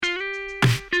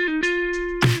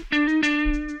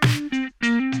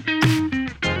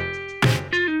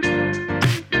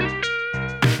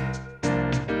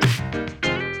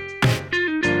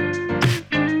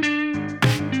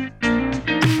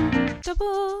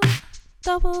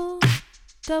Double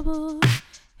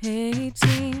A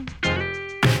team.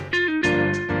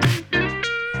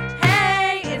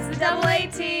 Hey, it's the Double A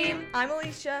team. I'm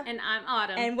Alicia. And I'm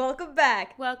Autumn. And welcome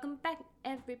back. Welcome back,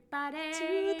 everybody.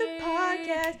 To the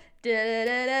podcast.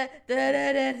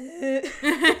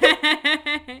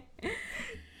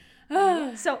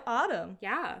 So, Autumn.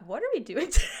 Yeah. What are we doing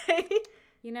today?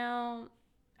 You know,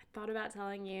 I thought about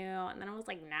telling you, and then I was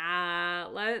like, nah,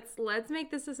 let's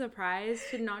make this a surprise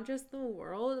to not just the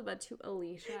world, but to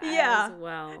Alicia as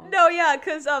well. No, yeah,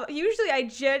 because usually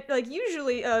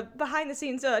behind the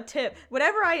scenes tip,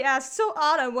 whenever I ask, so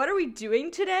Autumn, what are we doing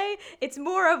today? It's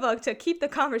more of a to keep the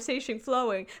conversation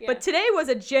flowing. Yeah. But today was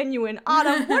a genuine,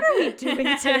 Autumn, what are we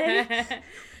doing today?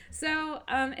 So,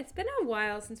 it's been a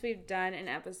while since we've done an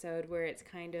episode where it's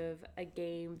kind of a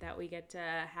game that we get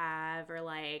to have, or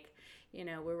like, you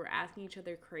know, where we're asking each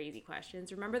other crazy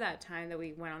questions. Remember that time that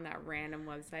we went on that random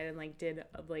website and like did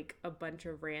a bunch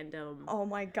of random... Oh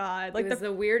my God. Like, it was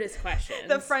the weirdest questions.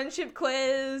 The friendship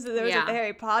quiz. There was the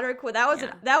Harry Potter quiz.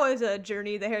 That was a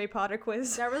journey, the Harry Potter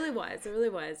quiz. It really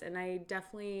was. And I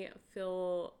definitely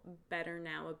feel better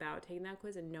now about taking that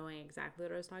quiz and knowing exactly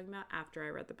what I was talking about after I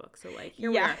read the book. So like,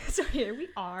 here we are. So here we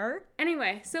are.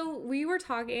 Anyway, so we were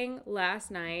talking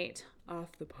last night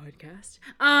off the podcast.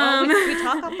 We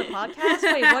talk off the podcast?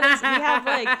 Wait, what is,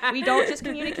 we don't just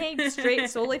communicate straight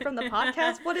solely from the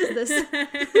podcast? What is this?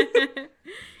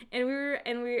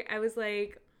 I was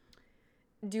like,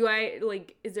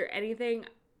 is there anything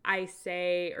I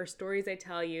say or stories I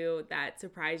tell you that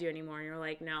surprise you anymore? And you're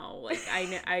like, no, like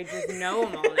I just know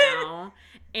them all now.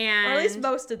 And or at least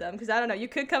most of them, because I don't know, you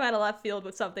could come out of left field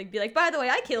with something, be like, by the way,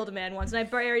 I killed a man once and I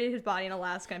buried his body in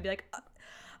Alaska, and be like,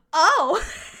 oh.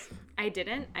 I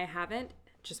haven't.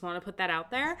 Just want to put that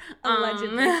out there.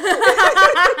 Allegedly.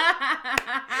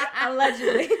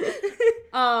 Allegedly.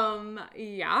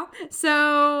 Yeah.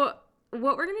 So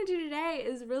what we're going to do today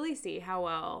is really see how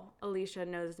well Alicia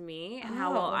knows me and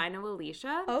how well I know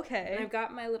Alicia. Okay. And I've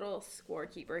got my little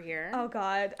scorekeeper here. Oh,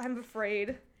 God. I'm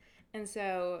afraid. And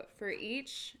so for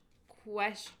each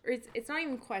question, it's not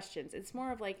even questions. It's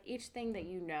more of like each thing that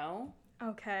you know.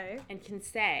 Okay. And can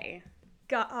say.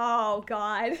 Oh,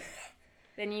 God.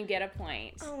 Then you get a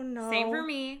point. Oh, no. Same for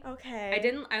me.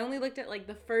 Okay. I only looked at like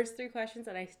the first 3 questions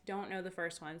and I don't know the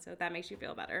first one, so that makes you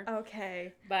feel better.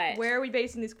 Okay. But where are we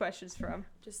basing these questions from?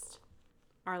 Just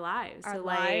our lives. Our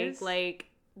lives? Like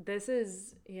this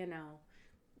is, you know,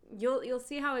 you'll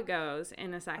see how it goes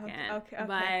in a second. Okay.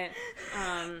 But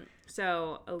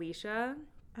so Alicia.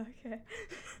 Okay.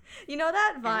 You know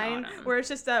that Vine where it's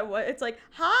just it's like,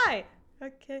 hi.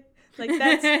 Okay. Like,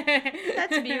 that's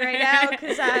me right now,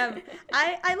 because I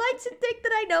like to think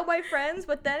that I know my friends,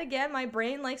 but then again, my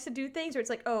brain likes to do things where it's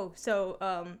like, oh,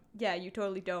 so, yeah, you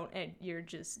totally don't, and you're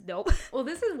just, nope. Well,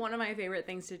 this is one of my favorite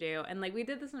things to do, and, like, we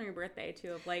did this on your birthday,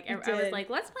 too, of, like, I was like,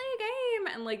 let's play a game,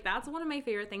 and, like, that's one of my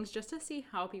favorite things, just to see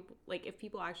how people, like, if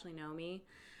people actually know me.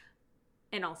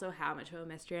 And also how much of a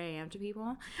mystery I am to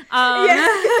people.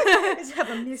 Just have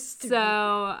a mystery.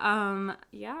 So,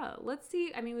 yeah, let's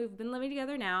see. I mean, we've been living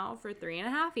together now for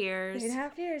 3.5 years.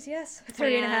 3.5 years, yes.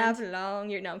 3.5 long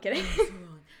years. No, I'm kidding.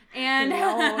 And,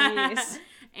 yes.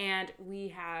 And we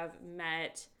have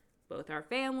met both our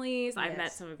families. Yes. I've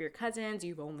met some of your cousins.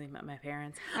 You've only met my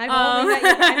parents. I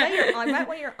met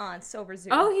one of your aunts over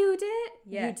Zoom. Oh, you did?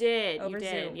 Yeah. You did. Over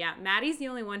Zoom. Yeah. Maddie's the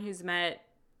only one who's met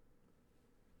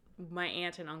my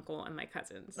aunt and uncle and my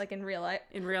cousins. Like in real life?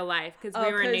 In real life, because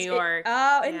we were in New York.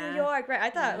 New York, right.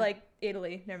 I thought, like,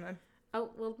 Italy. Never mind.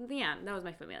 Oh, well, yeah, that was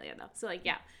my familia, though. So, like,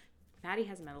 yeah. Maddie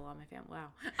hasn't met a lot of my family.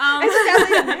 Wow.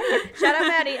 Shout out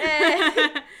Maddie.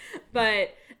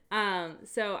 But,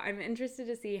 so I'm interested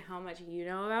to see how much you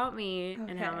know about me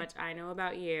and how much I know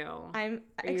about you. Are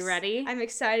you ready? I'm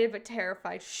excited but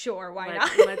terrified. Sure, why not?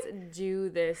 Let's do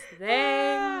this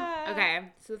thing. Okay,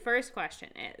 so the first question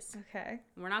is... Okay.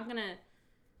 We're not going to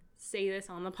say this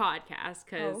on the podcast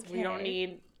because we don't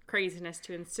need craziness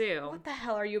to ensue. What the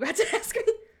hell are you about to ask me?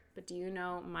 But do you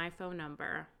know my phone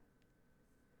number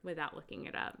without looking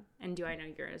it up? And do I know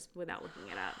yours without looking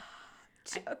it up?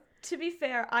 To be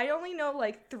fair, I only know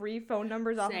like 3 phone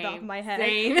numbers off the top of my head.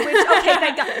 Same.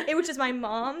 Thank God. Which is my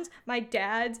mom's, my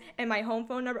dad's, and my home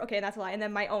phone number. Okay, that's a lie. And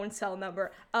then my own cell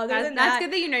number. That's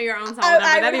good that you know your own cell number.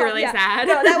 That'd be really sad.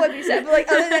 No, that would be sad. But like,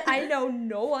 other than that, I know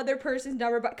no other person's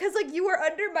number. But because like you are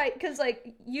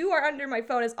under my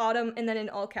phone as Autumn, and then in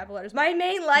all capital letters, my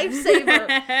main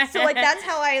lifesaver. So like that's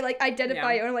how I like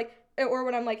identify you. And I'm like, or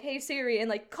when I'm like, hey Siri, and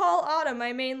like call Autumn,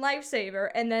 my main lifesaver,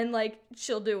 and then like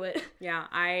she'll do it. Yeah,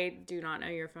 I do not know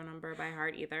your phone number by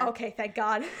heart either. Okay, thank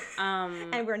God.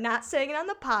 And we're not saying it on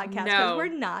the podcast because we're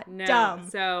not dumb.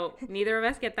 So neither of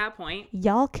us get that point.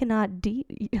 Y'all cannot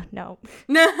no.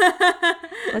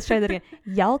 Let's try that again.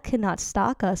 Y'all cannot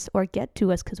stalk us or get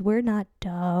to us because we're not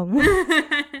dumb.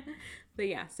 But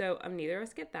yeah, so neither of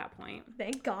us get that point.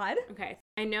 Thank God. Okay.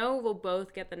 I know we'll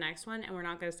both get the next one, and we're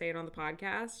not going to say it on the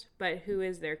podcast, but who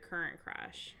is their current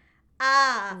crush?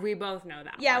 We both know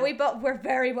that one. We're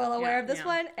very well aware of this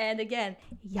one. And again,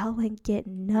 y'all ain't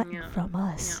getting nothing from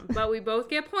us. Yeah. But we both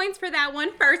get points for that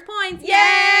one. First points.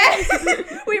 Yeah!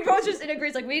 We both just in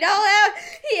agreement, like, we don't have,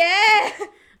 yeah!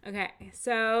 Okay,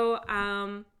 so,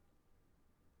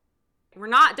 we're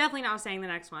definitely not saying the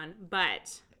next one,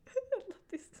 but...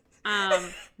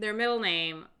 their middle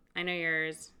name, I know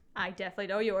yours. I definitely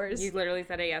know yours. You literally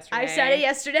said it yesterday. I said it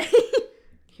yesterday.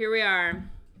 Here we are.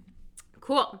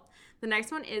 Cool. The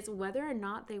next one is whether or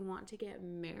not they want to get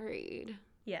married.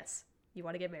 Yes. You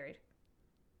want to get married.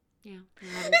 Yeah.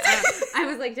 I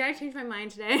was like, did I change my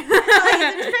mind today?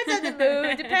 It depends on the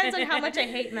mood. Depends on how much I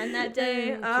hate men that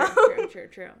day.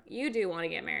 True. You do want to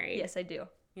get married. Yes, I do.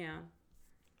 Yeah.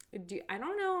 I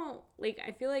don't know. Like,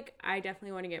 I feel like I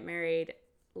definitely want to get married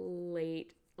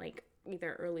late, like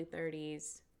either early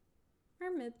 30s or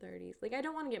mid 30s. Like, I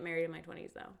don't want to get married in my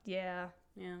 20s though. Yeah.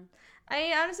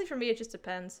 I honestly, for me, it just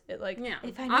depends. It like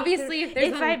if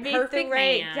there's a perfect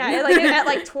man. Yeah, like at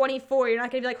like 24, you're not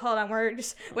gonna be like, hold on, we're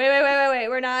just wait,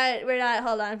 we're not.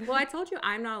 Hold on. Well, I told you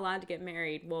I'm not allowed to get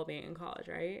married while being in college,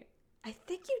 right? I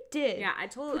think you did. Yeah, I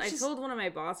told one of my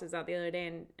bosses that the other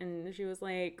day, and she was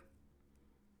like,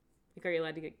 are you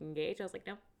allowed to get engaged? I was like,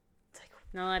 no. It's like,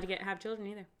 not allowed to have children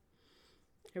either.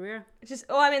 Here we are. It's just,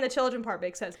 I mean, the children part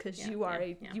makes sense because you are.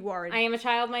 I am a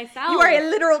child myself. You are a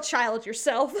literal child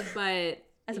yourself. But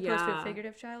as opposed to a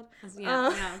figurative child. Yeah.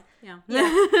 Well,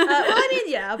 I mean,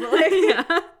 yeah, but like. Yeah.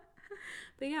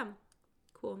 But yeah,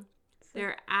 cool.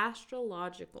 Their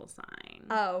astrological sign.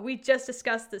 Oh, we just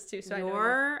discussed this too, so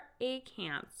you're a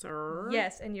Cancer.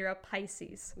 Yes, and you're a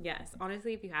Pisces. Yes.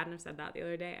 Honestly, if you hadn't have said that the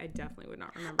other day, I definitely would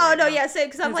not remember. Oh, no, yeah, same,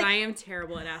 because I'm like... I am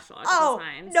terrible at astrological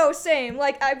signs. No, same.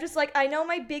 Like, I'm just like, I know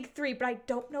my big three, but I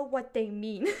don't know what they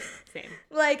mean. Same.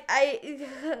 Like,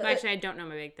 Actually, I don't know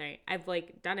my big three. I've,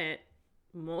 like, done it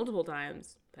multiple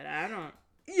times, but I don't...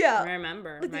 Yeah.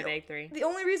 remember my big three. The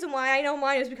only reason why I know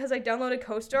mine is because I downloaded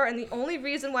CoStar, and the only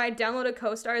reason why I downloaded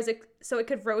CoStar is so it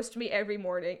could roast me every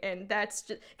morning, and that's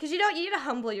just because you need to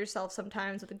humble yourself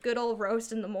sometimes with a good old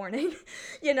roast in the morning,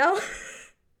 you know?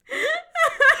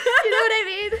 You know what I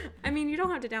mean? I mean, you don't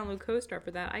have to download CoStar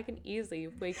for that. I can easily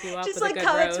wake you up just with a good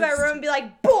roast. Just like come into my room and be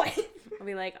like, boy! I'll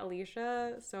be like,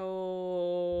 Alicia,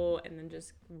 and then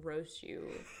just roast you.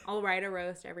 I'll write a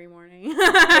roast every morning.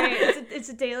 It's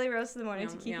a daily roast in the morning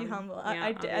to keep you humble.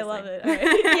 I love it. All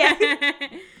right.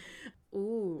 Yeah.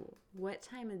 Ooh, what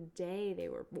time of day they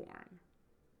were born?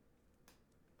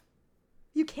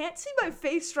 You can't see my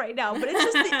face right now, but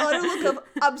it's just the utter look of,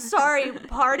 I'm sorry,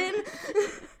 pardon?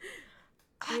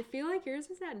 I feel like yours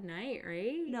was at night,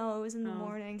 right? No, it was in the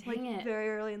morning. Dang it. Very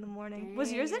early in the morning.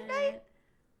 Was yours at night?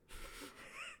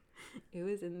 It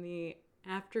was in the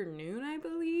afternoon, I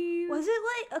believe. Was it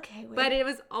like, okay, wait. But it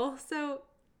was also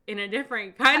in a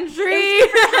different country.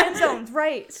 It was different time zones,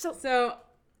 right. So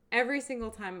every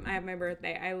single time I have my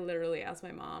birthday, I literally ask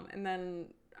my mom, and then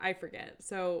I forget.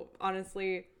 So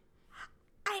honestly...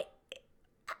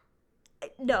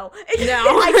 No.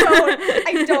 No.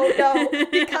 I don't know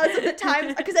because of the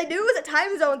time, because I knew it was a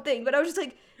time zone thing, but I was just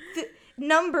like,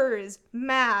 numbers,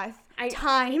 math,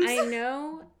 times. I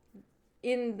know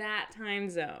in that time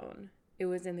zone, it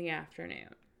was in the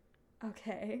afternoon.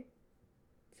 Okay.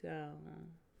 So,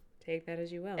 take that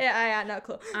as you will. Yeah, no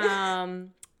clue. I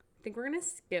think we're going to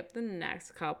skip the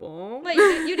next couple. Wait,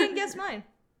 you didn't guess mine.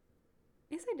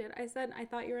 Yes, I did. I said, I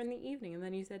thought you were in the evening. And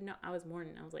then you said, no, I was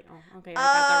morning. I was like, oh, okay. I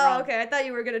got that wrong. Okay. I thought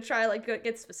you were going to try, like,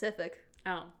 get specific.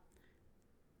 Oh.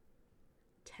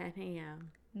 10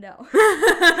 a.m. No.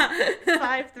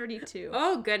 5:32.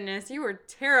 Oh, goodness. You were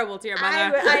terrible to your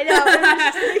mother. I know.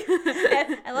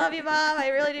 I love you, Mom. I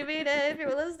really do mean it. If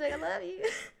you're listening, I love you.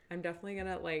 I'm definitely going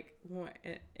to, like,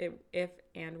 if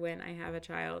and when I have a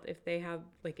child, if they have,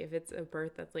 like, if it's a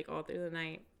birth that's, like, all through the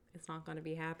night, it's not going to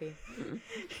be happy.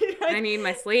 Like, I need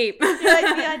my sleep. You're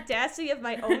like, the audacity of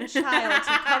my own child to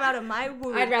come out of my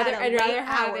womb. I'd rather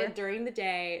have it during the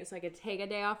day so I could take a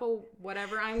day off of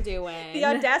whatever I'm doing. The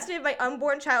audacity of my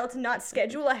unborn child to not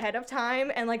schedule ahead of time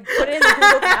and, like, put it in the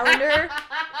Google Calendar.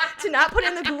 To not put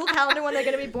in the Google Calendar when they're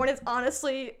going to be born is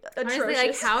honestly atrocious. Honestly,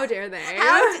 like, how dare they?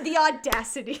 The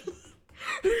audacity.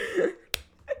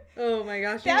 Oh my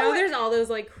gosh. There's all those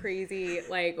like crazy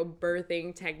like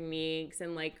birthing techniques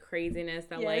and like craziness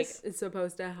that like is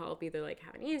supposed to help either like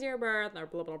have an easier birth or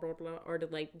blah blah blah blah, or to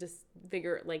like just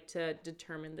figure like to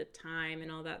determine the time and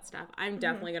all that stuff. I'm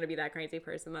definitely gonna be that crazy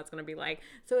person that's gonna be like,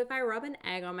 so if I rub an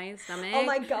egg on my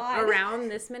stomach around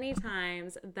this many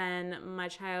times, then my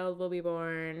child will be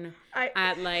born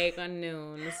at like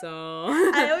noon. So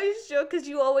I always joke because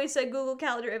you always send Google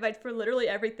Calendar invites for literally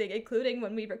everything, including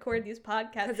when we record these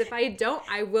podcasts. If I don't,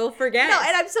 I will forget. No,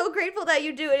 and I'm so grateful that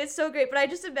you do it. It's so great. But I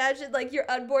just imagine, like, your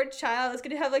unborn child is going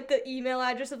to have, like, the email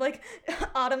address of, like,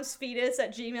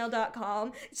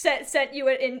 autumnsfetus@gmail.com. Send you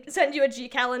a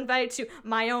GCal invite to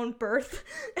my own birth.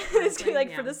 It's going to be,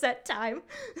 like, for the set time.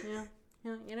 Yeah.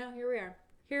 You know, here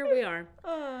we are.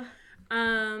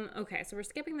 Okay, so we're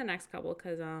skipping the next couple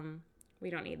because,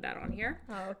 we don't need that on here.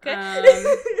 Oh, okay.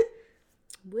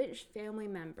 Which family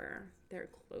member they're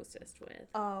closest with?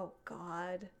 Oh,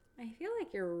 God. I feel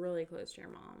like you're really close to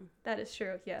your mom. That is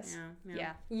true, yes.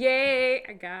 Yeah. Yay,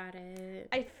 I got it.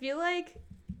 I feel like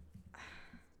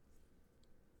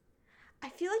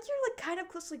you're, like, kind of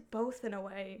close to, like, both in a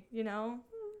way, you know?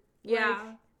 Yeah.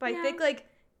 Like, but I think, like,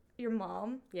 your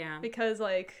mom. Yeah. Because,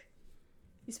 like,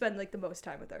 you spend, like, the most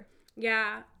time with her.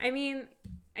 Yeah. I mean,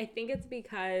 I think it's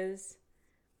because...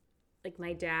 like,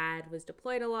 my dad was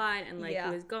deployed a lot, and, like, he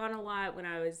was gone a lot when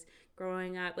I was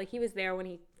growing up. Like, he was there when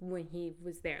he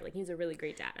was there. Like, he's a really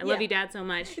great dad. I love you, Dad, so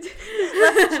much.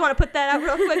 Just want to put that out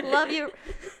real quick. Love you.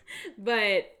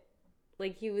 But,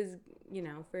 like, he was, you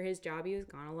know, for his job, he was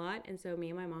gone a lot. And so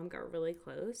me and my mom got really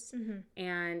close. Mm-hmm.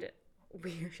 And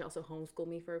she also homeschooled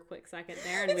me for a quick second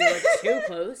there, and we were too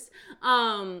close.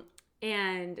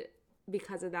 And...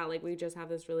 because of that, like, we just have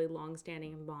this really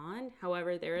long-standing bond.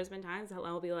 However, there has been times that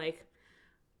I'll be like,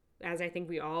 as I think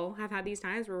we all have had these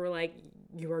times where we're like,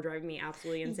 you are driving me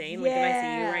absolutely insane. Like, if I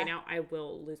see you right now, I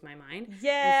will lose my mind.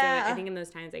 Yeah. And so I think in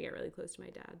those times I get really close to my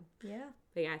dad. Yeah.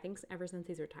 But yeah, I think ever since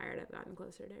he's retired, I've gotten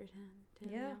closer to him.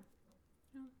 Yeah.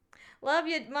 Love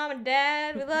you, Mom and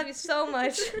Dad. We love you so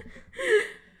much.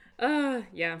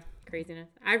 Yeah. Craziness.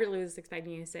 I really was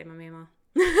expecting you to say my mama.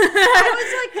 I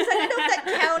was like, because I didn't know if that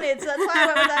counted, so that's why I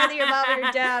went with either your mom or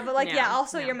your dad. But like,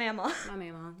 also your mama. My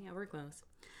mama. Yeah, we're close.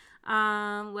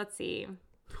 Let's see.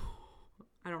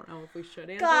 I don't know if we should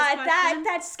answer God, this question.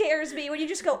 that scares me when you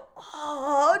just go,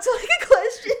 oh, it's like a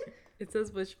question. It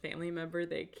says which family member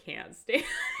they can't stand.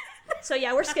 So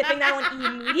yeah, we're skipping that one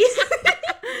immediately.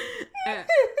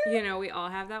 You know, we all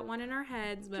have that one in our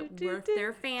heads, but we're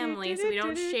their family, so we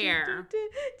don't share.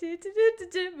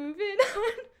 Moving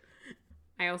on.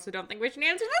 I also don't think we should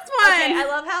answer this one. Okay, I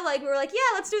love how, like, we were like, yeah,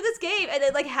 let's do this game. And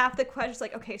then, like, half the question's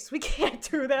like, okay, so we can't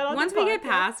do that on Once the podcast. we get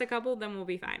past a couple, then we'll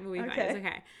be fine. We'll be fine. It's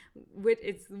okay.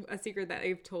 It's a secret that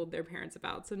they've told their parents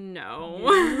about, so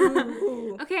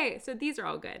no. Okay, so these are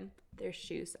all good. Their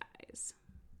shoe size.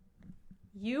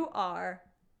 You are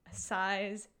a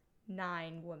size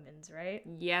 9 woman's, right?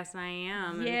 Yes, I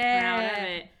am. Yeah. I'm proud of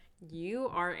it. You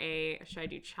are should I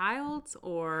do child's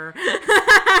or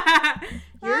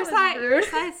you're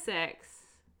size 6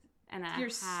 and a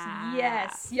half.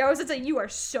 Yes. Yeah, I was gonna say you are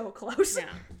so close. Yeah.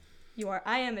 You are.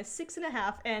 I am a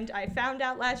 6.5, and I found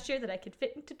out last year that I could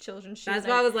fit into children's shoes. That's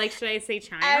why I was like, should I say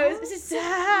child? I was just,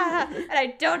 and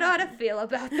I don't know how to feel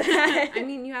about that. I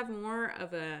mean, you have more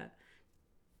of a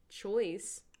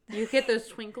choice. You get those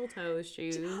twinkle toes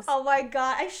shoes. Oh my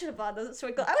god, I should have bought those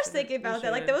twinkle. I was thinking about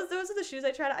that. Like those are the shoes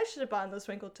I tried. I should have bought those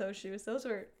twinkle toe shoes. Those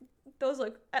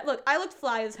look. I looked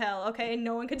fly as hell. Okay,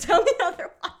 no one could tell me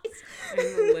otherwise.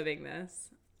 I'm living this.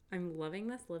 I'm loving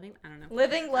this. Living. I don't know.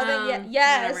 Living. Yeah.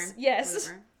 Yes. Whatever.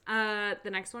 Yes. Whatever. The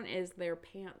next one is their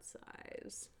pant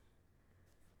size.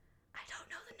 I don't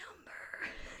know the number.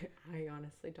 I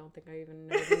honestly don't think I even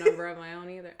know the number of my own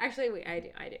either. Actually, wait, I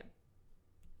do.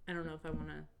 I don't know if I want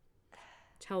to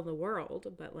tell the world,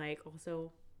 but like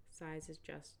also size is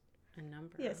just a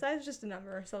number. Yeah, size is just a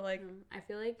number. So like I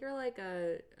feel like you're like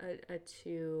a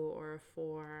 2 or a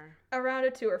 4. Around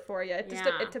a 2 or 4, yeah.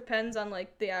 It depends on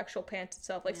like the actual pants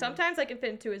itself. Like sometimes I can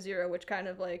fit into a 0, which kind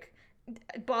of like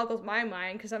boggles my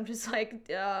mind because I'm just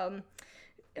like, are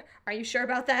you sure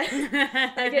about that?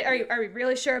 Like, are we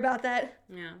really sure about that?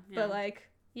 Yeah. But like,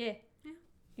 yeah.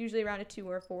 Usually around a 2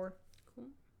 or a 4.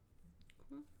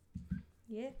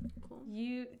 Yeah. Cool. Do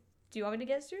you want me to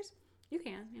guess yours? You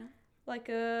can, yeah. Like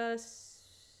a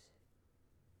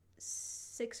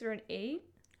 6 or an 8?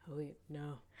 Oh, yeah.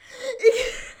 No.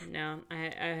 No,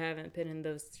 I haven't been in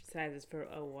those sizes for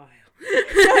a while.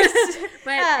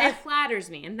 But it flatters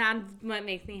me, and that's what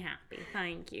makes me happy.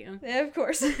 Thank you. Yeah, of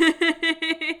course.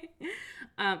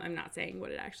 I'm not saying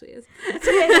what it actually is. And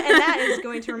that is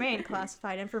going to remain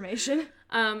classified information.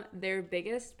 Their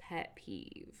biggest pet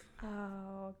peeve.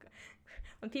 Oh, God.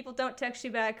 When people don't text you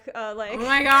back, like, oh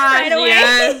my gosh, right away.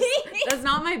 yes. That's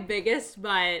not my biggest,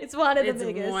 but it's one of the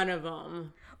biggest. It's one of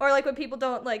them. Or, like, when people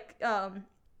don't, like,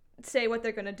 say what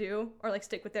they're gonna do, or, like,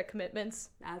 stick with their commitments.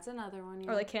 That's another one.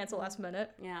 Or, like, cancel last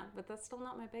minute. Yeah, but that's still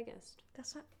not my biggest.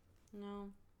 That's not... No.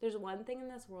 There's one thing in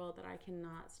this world that I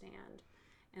cannot stand.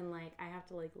 And, like, I have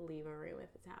to, like, leave a room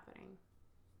if it's happening.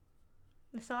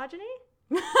 Misogyny?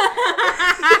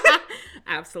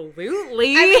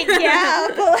 Absolutely. I mean, yeah,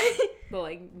 but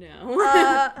like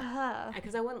no.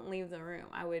 Because I wouldn't leave the room.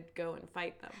 I would go and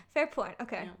fight them. Fair point.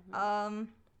 Okay. Yeah.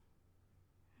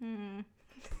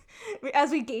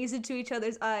 As we gaze into each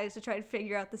other's eyes to try to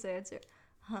figure out this answer.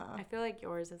 I feel like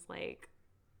yours is like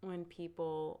when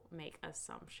people make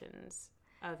assumptions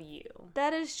of you.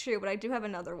 That is true, but I do have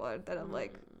another one that I'm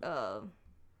like,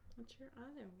 What's your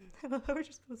other one? I don't know what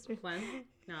you're supposed to do.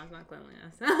 No, it's not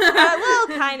cleanliness. Well,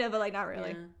 kind of, but like not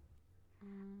really. Yeah.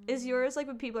 Is yours like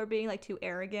when people are being like too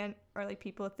arrogant, or like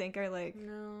people think are like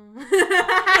no,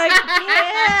 like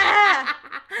yeah,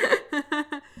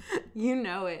 you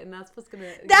know it, and that's what's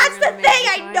gonna. That's the thing.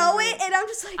 I know it, and I'm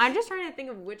just like. I'm just trying to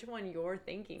think of which one you're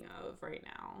thinking of right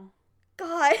now.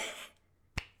 God.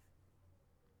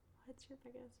 What's your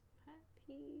biggest pet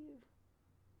peeve?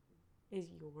 Is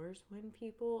yours when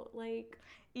people like?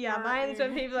 Yeah, mine's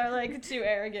when people are like too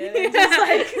arrogant and just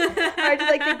like are just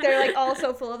like think they're like all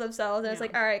so full of themselves, and it's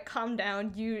like, all right, calm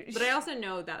down. But I also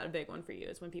know that a big one for you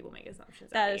is when people make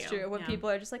assumptions. That is true. When people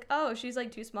are just like, oh, she's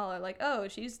like too small, or like, oh,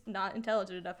 she's not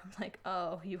intelligent enough. I'm like,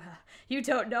 oh, you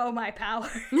don't know my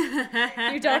power.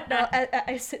 You don't know.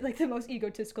 I said like the most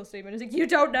egotistical statement is like, you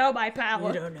don't know my power.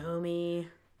 You don't know me.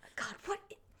 God, what?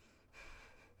 Do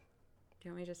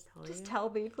you want me to just tell you? Just tell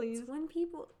me, please. It's when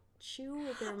people chew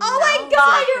with their Oh my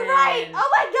God, you're right. Oh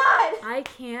my God. I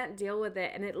can't deal with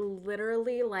it, and it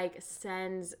literally like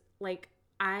sends like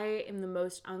I am the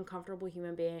most uncomfortable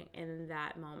human being in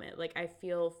that moment. Like I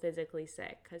feel physically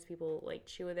sick because people like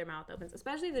chew with their mouth open,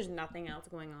 especially if there's nothing else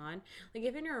going on. Like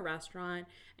if you're in a restaurant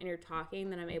and you're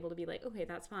talking, then I'm able to be like, okay,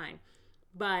 that's fine.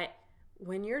 But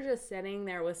when you're just sitting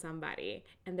there with somebody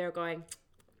and they're going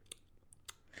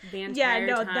the entire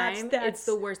time, that's... it's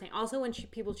the worst thing. Also, when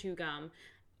people chew gum,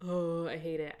 oh, I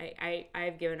hate it.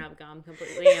 I've given up gum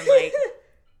completely. And like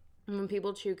when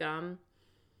people chew gum,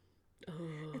 oh.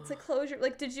 It's a closure.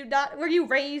 Like, were you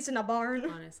raised in a barn?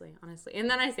 Honestly.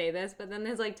 And then I say this, but then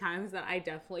there's like times that I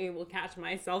definitely will catch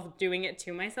myself doing it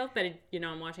to myself. But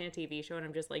I'm watching a TV show and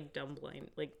I'm just like dumb blind,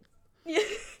 like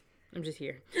I'm just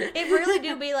here. It really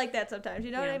do be like that sometimes. You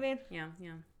know what I mean? Yeah.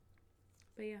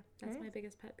 But yeah, that's my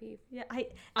biggest pet peeve. Yeah,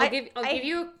 I'll give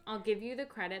you the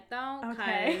credit though,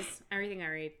 because everything I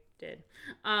already did.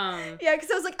 Yeah,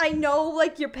 because I was like, I know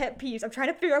like your pet peeves. I'm trying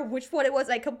to figure out which one it was.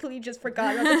 I completely just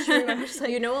forgot about the stream. I'm just like,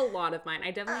 you know, a lot of mine.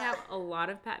 I definitely have a lot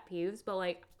of pet peeves, but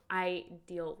like I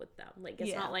deal with them. Like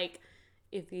it's not like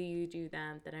if you do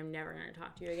them, then I'm never gonna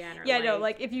talk to you again. Or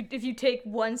like if you take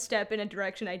one step in a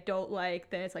direction I don't like,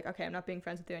 then it's like, okay, I'm not being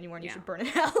friends with you anymore, and you should burn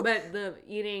it out. But the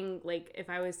eating, like if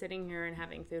I was sitting here and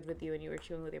having food with you and you were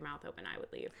chewing with your mouth open, I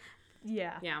would leave.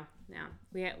 Yeah.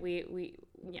 We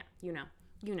you know.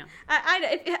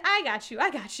 I got you.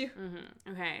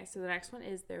 Mm-hmm. Okay, so the next one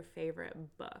is their favorite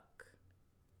book.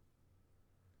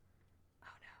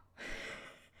 Oh no,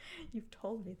 you've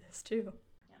told me this too.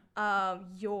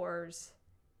 Yours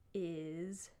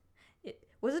is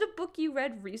was it a book you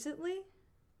read recently?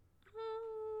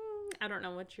 I don't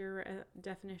know what your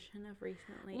definition of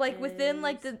recently like is. Within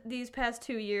like these past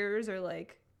 2 years, or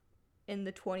like in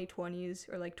the 2020s,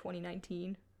 or like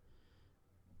 2019.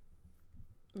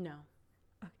 No.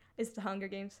 Okay. It's The Hunger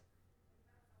Games.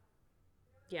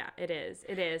 Yeah, it is.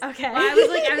 Okay. Well, I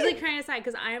was like trying to decide,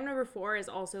 because I Am Number 4 is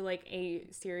also like a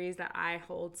series that I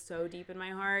hold so deep in my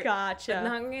heart. Gotcha. But The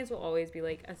Hunger Games will always be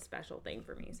like a special thing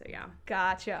for me. So yeah.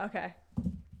 Gotcha. Okay.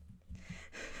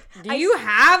 Do you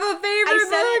have a favorite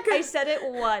book? I said it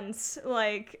once.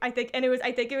 Like I think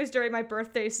it was during my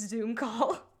birthday Zoom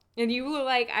call. And you were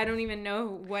like, I don't even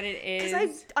know what it is.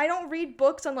 Because I don't read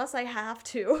books unless I have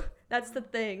to. That's the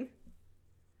thing.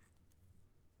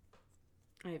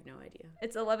 I have no idea.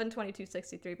 It's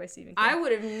 11/22/63 by Stephen King. I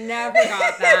would have never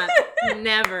got that.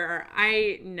 Never.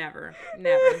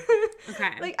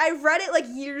 Okay. Like I read it like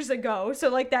years ago, so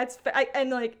like I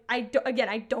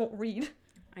don't read.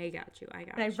 I got you.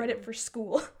 And I read it for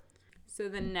school. So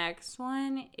the next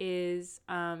one is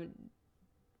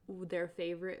their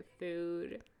favorite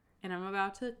food, and I'm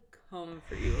about to come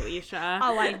for you, Alicia.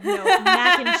 Oh, I know.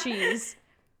 Mac and cheese.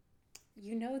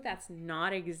 You know that's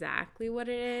not exactly what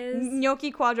it is.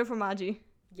 Gnocchi quadro formaggi.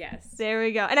 Yes. There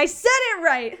we go. And I said it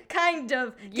right, kind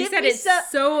of. You said it's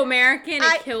so American,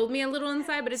 it killed me a little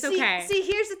inside, but it's okay. See,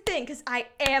 here's the thing, because I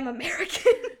am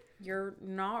American. You're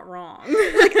not wrong.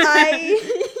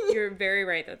 You're very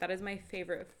right, though. That is my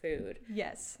favorite food.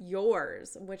 Yes.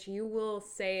 Yours, which you will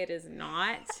say it is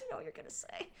not. I know what you're going to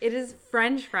say. It is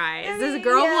French fries. This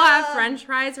girl will have French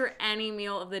fries for any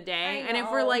meal of the day. And if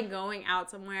we're, like, going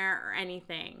out somewhere or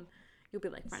anything, you'll be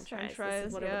like, French fries. This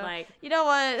is what it would like. You know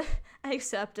what? I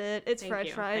accept it. It's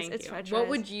French fries. It's French fries. What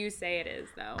would you say it is,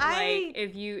 though? Like,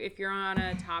 if you're on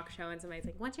a talk show and somebody's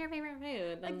like, what's your favorite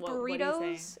food? Then like burritos? What do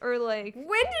you say? Or like... When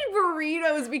did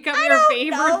burritos become your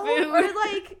favorite food? Or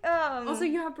like... Also,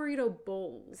 you have burrito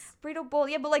bowls. Burrito bowl,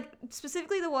 yeah, but like,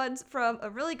 specifically the ones from a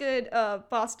really good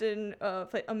Boston,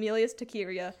 Amelia's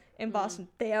Taqueria in Boston.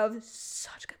 They have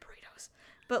such good burritos.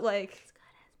 But like...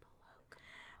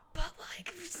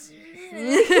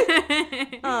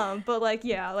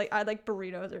 yeah, like I like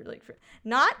burritos are like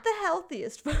not the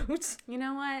healthiest foods. You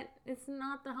know what? It's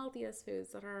not the healthiest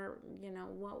foods that are,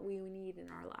 what we need in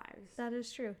our lives. That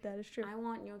is true. I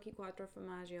want gnocchi quattro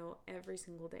formaggio every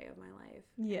single day of my life.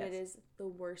 Yes. And it is the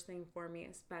worst thing for me,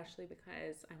 especially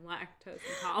because I'm lactose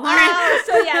intolerant. Oh,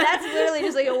 so yeah, that's literally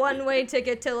just like a one-way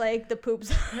ticket to like the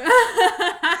poops.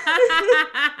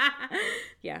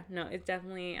 Yeah, no, it's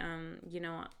definitely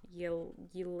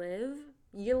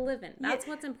you live in. That's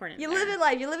what's important. You live in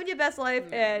life. You live in your best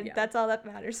life, and that's all that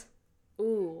matters.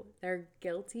 Ooh, their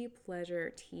guilty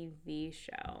pleasure TV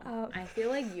show. I feel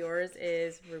like yours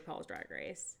is RuPaul's Drag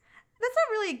Race. That's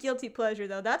not really a guilty pleasure,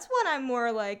 though. That's one I'm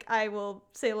more like, I will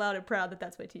say loud and proud that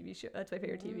that's my TV show. That's my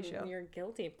favorite TV show. Your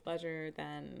guilty pleasure,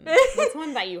 then. What's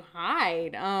one that you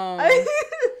hide?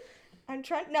 I'm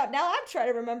trying now. I'm trying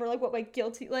to remember like what my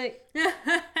guilty like. Do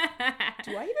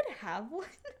I even have one?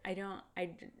 I don't.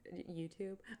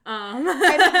 YouTube. You know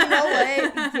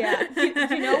what? Yeah.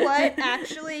 You know what?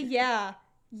 Actually, yeah.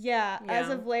 As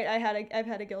of late, I've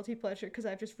had a guilty pleasure because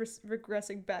I'm just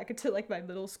regressing back into like my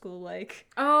middle school like.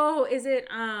 Oh, is it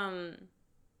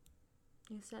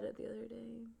You said it the other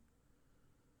day.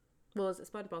 Well, is it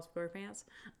SpongeBob SquarePants?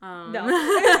 No.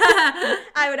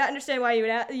 I would understand why you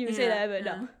would say that, but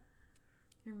no.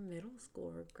 Your middle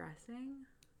school regressing?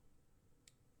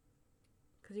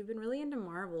 Because you've been really into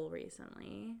Marvel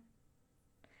recently.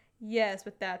 Yes,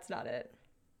 but that's not it.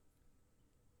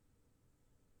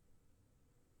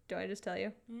 Do I just tell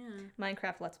you? Yeah.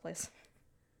 Minecraft Let's Plays.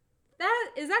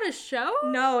 Is that a show?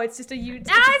 No, it's just a YouTube.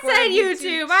 I said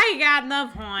YouTube. I got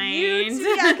the point.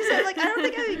 YouTube, yeah, because I don't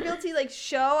think I have a guilty like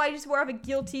show. I just more have a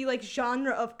guilty like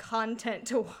genre of content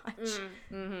to watch.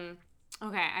 Mm-hmm.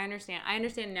 Okay, I understand. I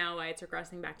understand now why it's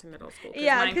regressing back to middle school.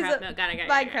 Yeah, Minecraft. Got it.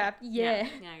 Minecraft. Yeah,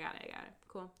 I got it.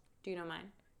 Cool. Do you know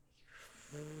mine?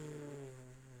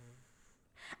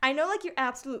 I know like your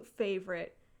absolute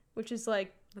favorite, which is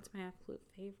like. What's my absolute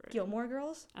favorite? Gilmore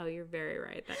Girls? Oh, you're very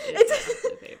right. That is my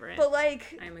absolute favorite. But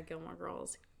like... I'm a Gilmore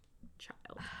Girls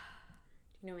child. Do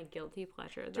you know my guilty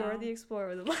pleasure, though? Dora the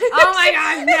Explorer with the Oh my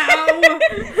god,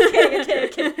 no!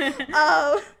 kidding.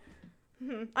 Oh.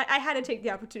 I had to take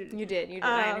the opportunity. You did.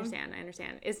 I understand.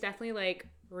 It's definitely like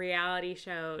reality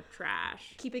show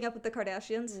trash. Keeping Up with the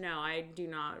Kardashians? No, I do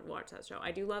not watch that show.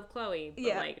 I do love Chloe, but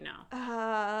like, no.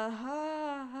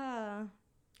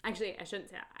 Actually, I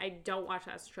shouldn't say that. I don't watch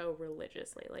that show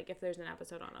religiously. Like, if there's an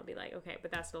episode on, I'll be like, okay,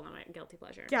 but that's still not my guilty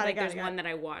pleasure. There's one that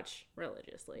I watch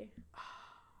religiously.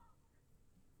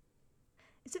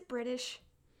 Is it British?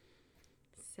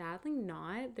 Sadly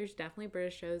not. There's definitely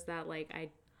British shows that, like, I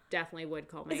definitely would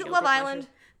call my guilty pleasure. Is it Love Island?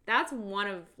 That's one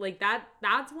of, like,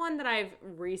 that's one that I've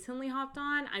recently hopped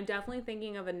on. I'm definitely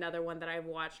thinking of another one that I've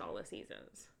watched all the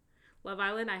seasons. Love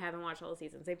Island, I haven't watched all the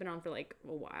seasons. They've been on for like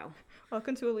a while.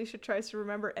 Welcome to Alicia tries to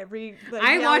remember every. Like,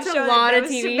 I watch a lot of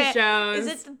TV shows. Is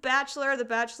it The Bachelor? The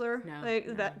Bachelor? No. Like,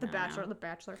 The Bachelor. The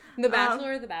Bachelor. The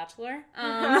Bachelor. The Bachelor.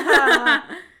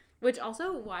 Which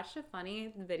also watched a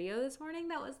funny video this morning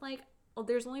that was like, oh,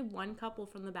 there's only one couple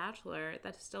from The Bachelor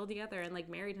that's still together and like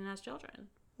married and has children.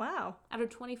 Wow. Out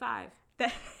of 25.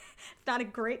 That's not a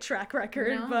great track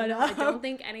record, no, but I don't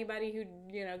think anybody who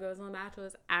goes on The Bachelor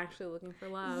is actually looking for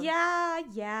love. Yeah.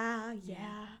 Oh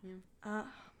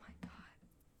my god,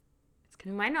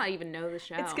 you might not even know the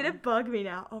show. It's gonna bug me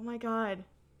now. Oh my god,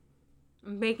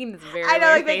 I'm making this very I know,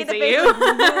 like face making at the you.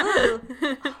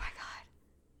 face. Oh my god.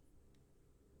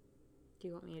 Do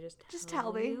you want me to just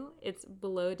tell me? You? It's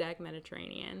Below Deck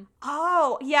Mediterranean.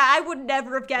 Oh yeah, I would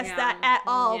never have guessed that at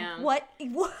all. Yeah. What?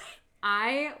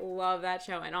 I love that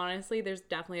show. And honestly, there's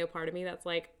definitely a part of me that's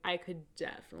like, I could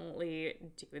definitely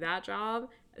do that job,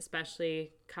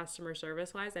 especially customer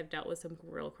service wise. I've dealt with some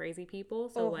real crazy people.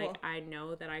 So like, I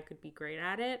know that I could be great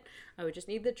at it. I would just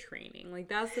need the training. Like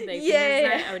that's the big thing.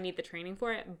 Is I would need the training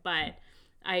for it, but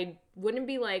I wouldn't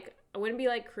be like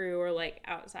crew or like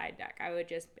outside deck. I would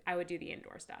do the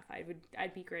indoor stuff.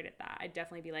 I'd be great at that. I'd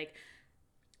definitely be like,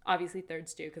 obviously third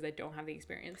stew because I don't have the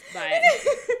experience, but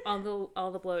all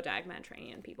the below deck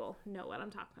Mediterranean people know what I'm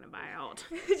talking about.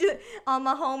 All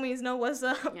my homies know what's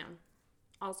up. Yeah.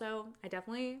 Also, I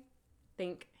definitely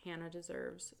think Hannah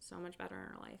deserves so much better in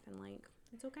her life, and like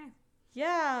it's okay.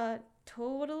 Yeah,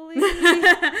 totally. Totally,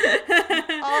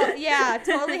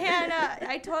 Hannah.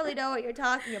 I totally know what you're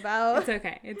talking about.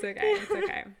 It's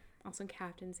okay. Also,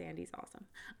 Captain Sandy's awesome.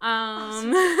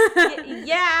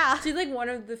 Yeah. She's like one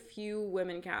of the few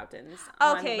women captains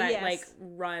that like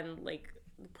run like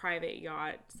private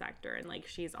yacht sector, and like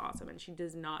she's awesome, and she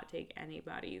does not take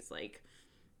anybody's like,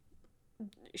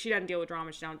 she doesn't deal with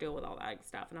drama, she don't deal with all that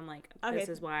stuff, and I'm like, this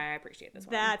is why I appreciate this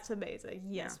one. That's amazing.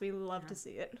 Yes, we love to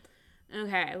see it.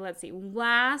 Okay, let's see.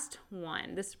 Last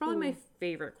one. This is probably my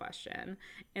favorite question.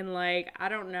 And like, I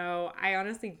don't know. I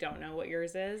honestly don't know what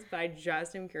yours is, but I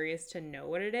just am curious to know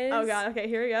what it is. Oh God. Okay,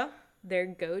 here we go. Their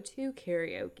go-to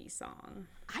karaoke song.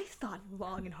 I thought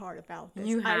long and hard about this.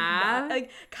 You have? Like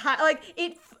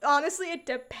it. Honestly, it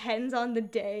depends on the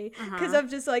day. Because I'm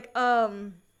just like,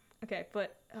 okay,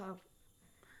 but.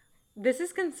 This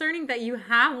is concerning that you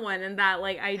have one and that,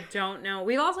 like, I don't know.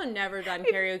 We've also never done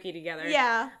karaoke together.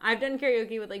 Yeah. I've done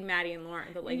karaoke with, like, Maddie and Lauren,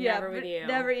 but, like, never with you.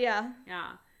 Never, yeah.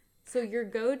 Yeah. So your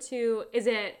go-to, is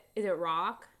it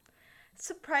rock?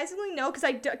 Surprisingly, no, because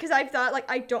I thought, like,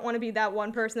 I don't want to be that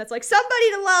one person that's, like,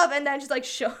 somebody to love, and then just, like,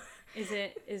 show. Is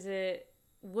it,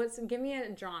 give me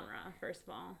a genre, first of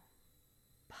all.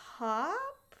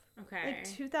 Pop? Okay. Like,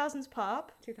 2000s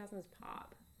pop? 2000s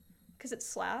pop. Because it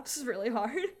slaps really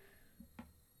hard.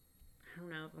 I don't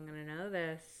know if I'm going to know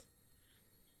this.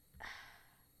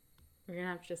 You're going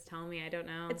to have to just tell me. I don't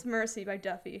know. It's Mercy by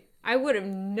Duffy. I would have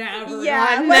never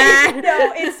gotten that.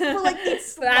 No, it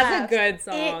slaps. That's a good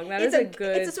song.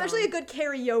 It's especially a good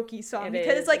karaoke song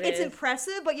because it's like, it's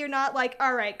impressive, but you're not like,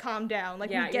 all right, calm down.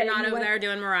 Like, yeah, we get you're not over there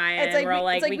doing Mariah. It's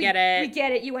like, we get it. We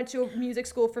get it. You went to a music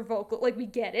school for vocal. Like, we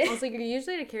get it. Also, you're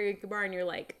usually at a karaoke bar and you're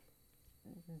like,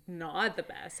 not the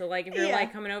best. So like, if you're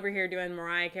like coming over here doing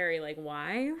Mariah Carey, like,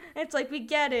 why? It's like, we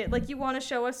get it. Like, you want to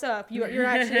show us up. You're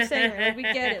actually a singer. Like, we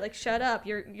get it. Like, shut up.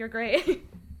 You're great.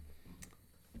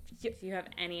 Do you have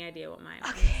any idea what mine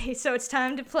is? Okay, so it's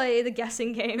time to play the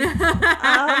guessing game.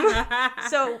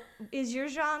 So is your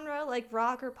genre like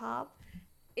rock or pop?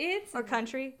 Or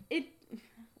country?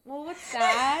 Well, what's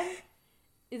sad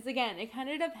is, again, it kind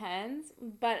of depends,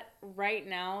 but right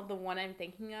now the one I'm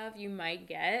thinking of you might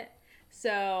get.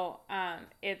 So,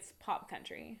 it's pop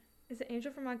country. Is it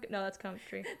Angel from Montgomery? No, that's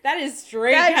country. That is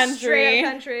straight country. Straight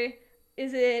up country.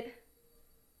 Is it?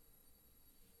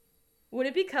 Would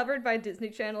it be covered by Disney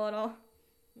Channel at all?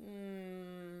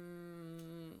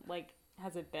 Like,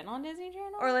 has it been on Disney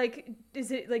Channel? Or like,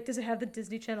 does it have the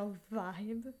Disney Channel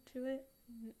vibe to it?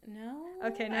 No.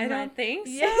 Okay, I don't think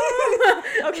so.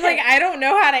 Yeah. Okay. Like, I don't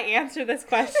know how to answer this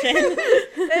question.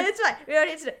 It's fine. We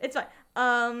already answered it. It's fine.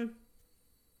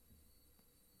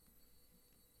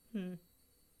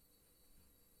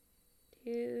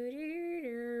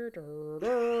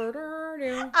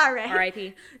 All right.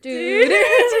 R.I.P.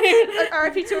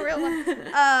 R.I.P. to a real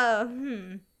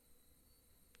one.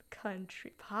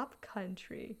 Country. Pop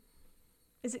country.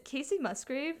 Is it Casey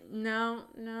Musgrave? No.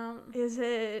 Is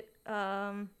it,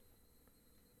 well,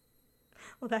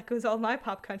 that goes all my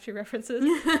pop country references.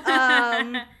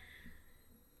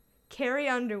 Carrie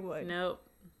Underwood. Nope.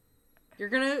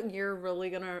 You're really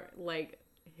gonna, like,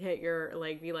 hit your,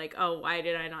 like, be like, oh, why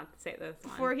did I not say this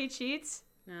one? Before He Cheats?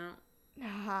 No.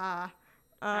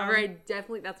 Alright,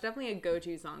 that's definitely a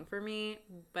go-to song for me,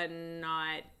 but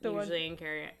not usually in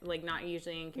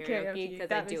karaoke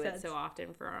because I do it so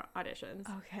often for auditions.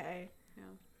 Okay. Yeah.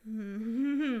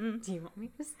 Do you want me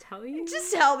to just tell you?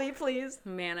 Just tell me, please.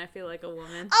 Man, I Feel Like a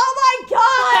Woman. Oh my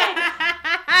god!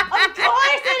 Of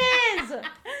course it is!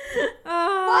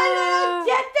 Why did I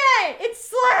get that? It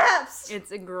slaps!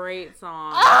 It's a great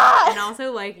song. And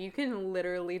also, like, you can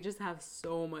literally just have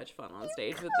so much fun on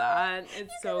stage with that.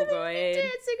 It's so good.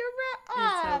 Dancing around.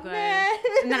 It's so good. Man.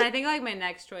 And then I think, like, my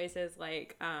next choice is,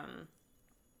 like,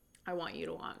 I Want You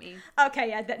to Want Me. Okay,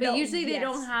 yeah. But usually they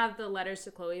don't have the Letters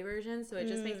to Chloe version, so it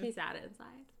just makes me sad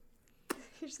inside.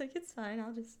 You're just like, it's fine.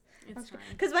 It's fine.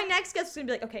 Because my next guest is going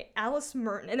to be like, okay, Alice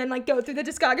Merton. And then, like, go through the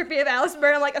discography of Alice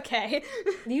Merton. I'm like, okay.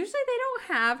 Usually they don't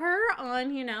have her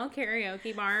on,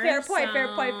 karaoke bars. Fair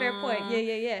point.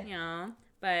 Yeah. Yeah.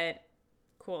 But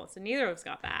cool. So neither of us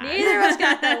got that. Neither of us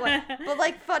got that one. But,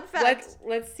 like, fun fact.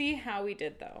 Let's see how we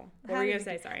did, though. What were you going to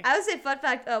say? Sorry. I would say, fun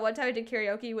fact, one time I did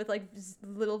karaoke with, like,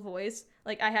 little voice.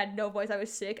 Like, I had no voice. I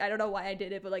was sick. I don't know why I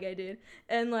did it, but, like, I did.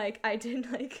 And, like, I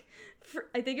did, like,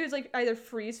 I think it was, like, either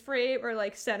Freeze Frame or,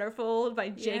 like, Centerfold by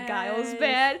Jay Giles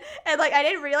Band. And, like, I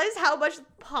didn't realize how much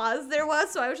pause there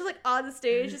was. So I was just, like, on the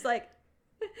stage, just, like,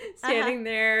 standing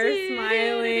there,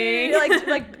 smiling.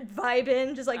 like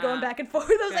vibing, just, like, going back and forth.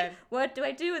 I was like, what do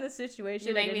I do in this situation?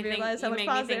 You make me think of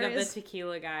the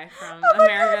tequila guy from Oh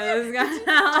America's Got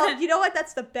Talent. You know what?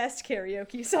 That's the best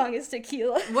karaoke song is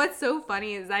Tequila. What's so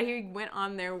funny is that he went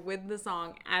on there with the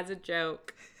song as a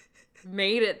joke,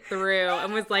 made it through,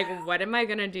 and was like, what am I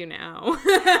gonna do now? He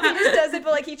just does it,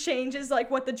 but, like, he changes,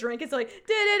 like, what the drink is, like,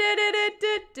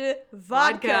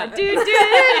 vodka.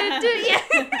 Yeah.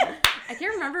 I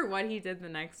can't remember what he did the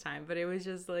next time, but it was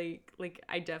just like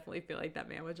I definitely feel like that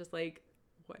man was just like,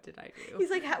 what did I do? He's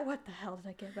like, what the hell did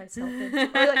I get myself into?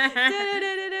 Or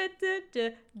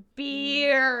like,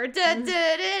 beer.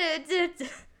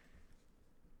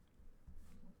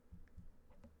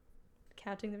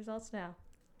 Counting the results now.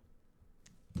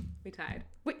 We tied.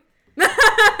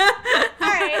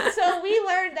 Alright, so we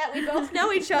learned that we both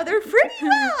know each other pretty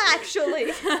well,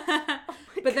 actually.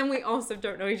 But then we also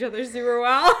don't know each other super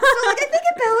well. So, like, I think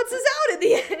it balances out in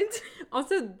the end.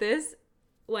 Also, this,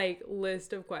 like,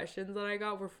 list of questions that I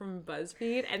got were from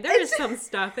BuzzFeed, and there's some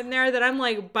stuff in there that I'm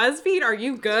like, BuzzFeed, are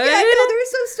you good? Yeah, no, there was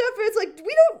some stuff where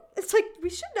it's like, we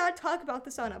should not talk about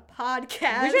this on a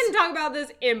podcast. We shouldn't talk about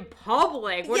this in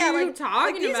public. What are you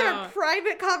talking these about? These are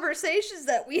private conversations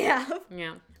that we have.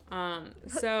 Yeah.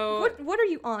 So what are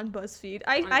you on, BuzzFeed?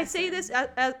 I say this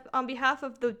as on behalf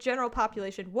of the general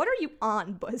population. What are you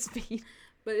on, BuzzFeed?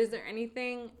 But is there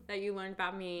anything that you learned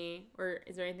about me, or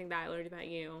is there anything that I learned about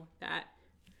you that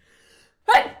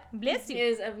bless you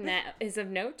is of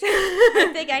note?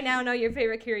 I think I now know your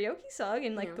favorite karaoke song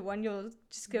and, like, the one you'll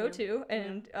just go to,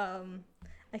 and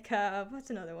what's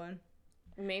another one?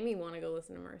 Made me want to go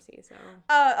listen to Mercy, so.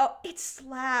 It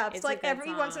slaps. It's like, every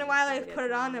song. once in a while I put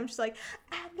it on and I'm just like,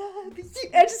 I love you.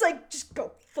 And just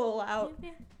go full out.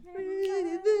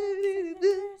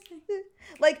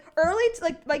 Like,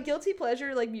 my guilty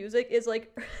pleasure, like, music is,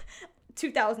 like,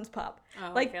 2000s pop.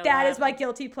 Oh, like, that is my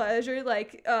guilty pleasure.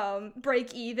 Like,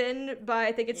 Break Even by,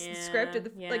 I think it's the Script, or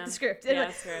the Script. And,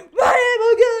 like, Script.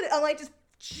 I'm, like, just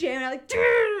jamming out, like,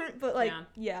 but, like,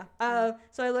 yeah.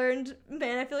 So I learned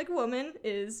Man, I Feel Like a Woman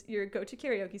is your go-to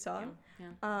karaoke song.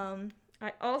 Yeah.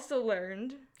 I also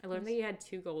learned that you had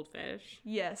 2 goldfish.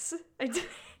 Yes, I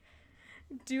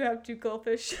do have 2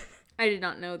 goldfish. I did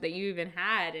not know that you even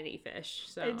had any fish,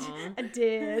 so. I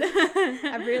did.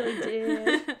 I really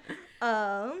did.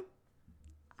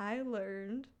 I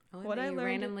learned what I learned.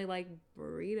 Randomly like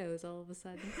burritos all of a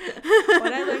sudden.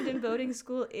 What I learned in boating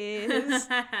school is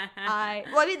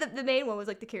the main one was,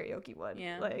 like, the karaoke one.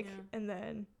 Yeah. And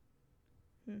then.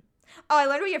 Oh, I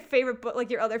learned what your favorite book, like,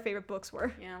 your other favorite books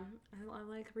were. Yeah, I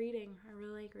like reading. I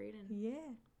really like reading.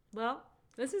 Yeah. Well,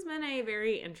 this has been a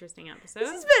very interesting episode.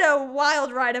 This has been a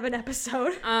wild ride of an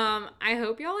episode. I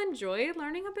hope y'all enjoyed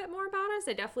learning a bit more about us.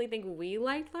 I definitely think we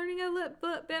liked learning a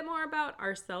bit more about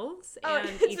ourselves and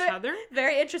each other.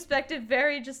 Very introspective,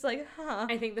 very just like, huh.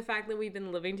 I think the fact that we've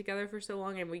been living together for so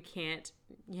long and we can't,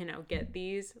 get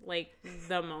these, like,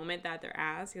 the moment that they're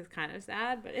asked is kind of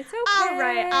sad, but it's okay. All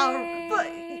right.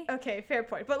 But, okay, fair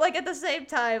point. But, like, at the same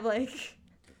time, like.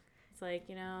 It's like,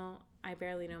 I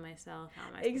barely know myself. How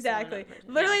am I exactly.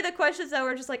 Literally, the questions that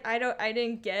were just like, I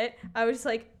didn't get. I was just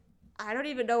like, I don't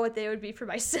even know what they would be for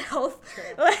myself.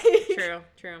 True.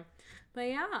 But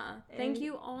yeah, thank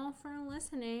you all for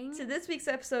listening to this week's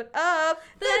episode of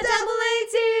the Double A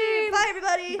Team. Bye,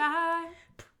 everybody. Bye.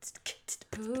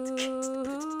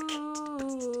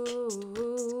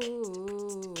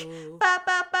 Bop,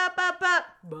 bop, bop, bop, bop.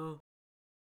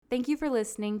 Thank you for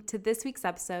listening to this week's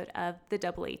episode of The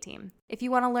Double A Team. If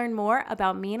you want to learn more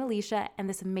about me and Alicia and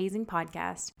this amazing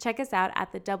podcast, check us out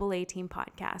at the Double A Team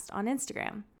Podcast on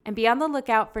Instagram. And be on the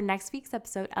lookout for next week's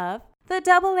episode of The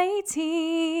Double A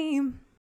Team.